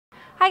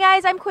Hi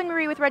guys, I'm Quinn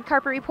Marie with Red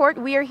Carpet Report.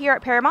 We are here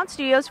at Paramount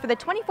Studios for the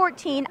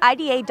 2014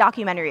 IDA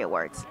Documentary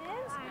Awards.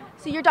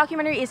 So your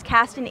documentary is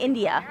cast in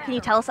India. Can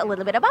you tell us a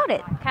little bit about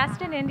it?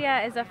 Cast in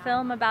India is a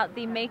film about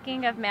the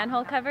making of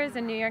manhole covers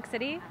in New York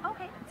City.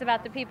 Okay. It's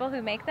about the people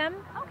who make them.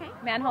 Okay.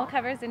 Manhole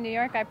covers in New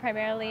York are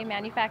primarily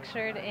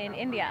manufactured in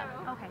India.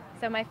 Okay.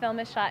 So my film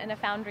is shot in a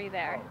foundry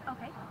there.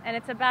 Okay. And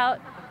it's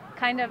about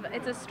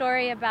it's a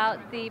story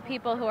about the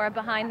people who are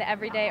behind the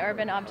everyday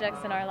urban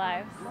objects in our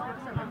lives.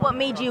 What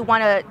made you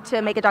want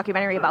to make a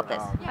documentary about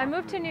this? I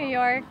moved to New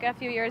York a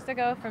few years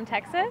ago from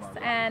Texas,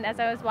 and as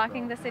I was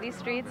walking the city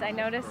streets, I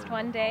noticed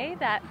one day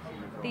that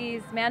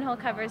these manhole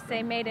covers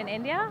say Made in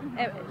India.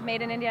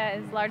 Made in India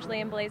is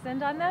largely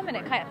emblazoned on them, and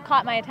it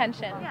caught my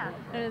attention. Yeah.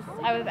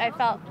 I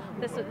felt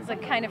this was a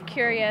kind of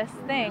curious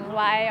thing.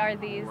 Why are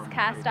these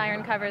cast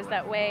iron covers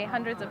that weigh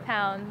hundreds of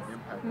pounds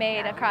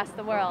made across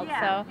the world?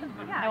 So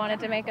I wanted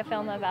to make a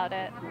film about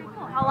it.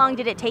 How long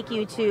did it take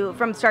you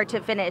from start to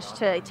finish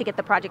to get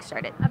the project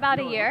started? About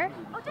a year.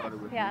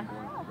 Yeah.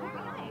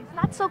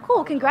 That's so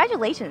cool.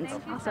 Congratulations.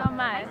 Thank you so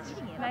much.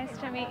 Nice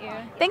to meet you.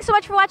 Thanks so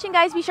much for watching,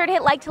 guys. Be sure to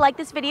hit like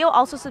this video.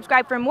 Also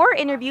subscribe for more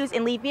interviews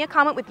and leave me a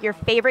comment with your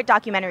favorite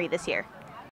documentary this year.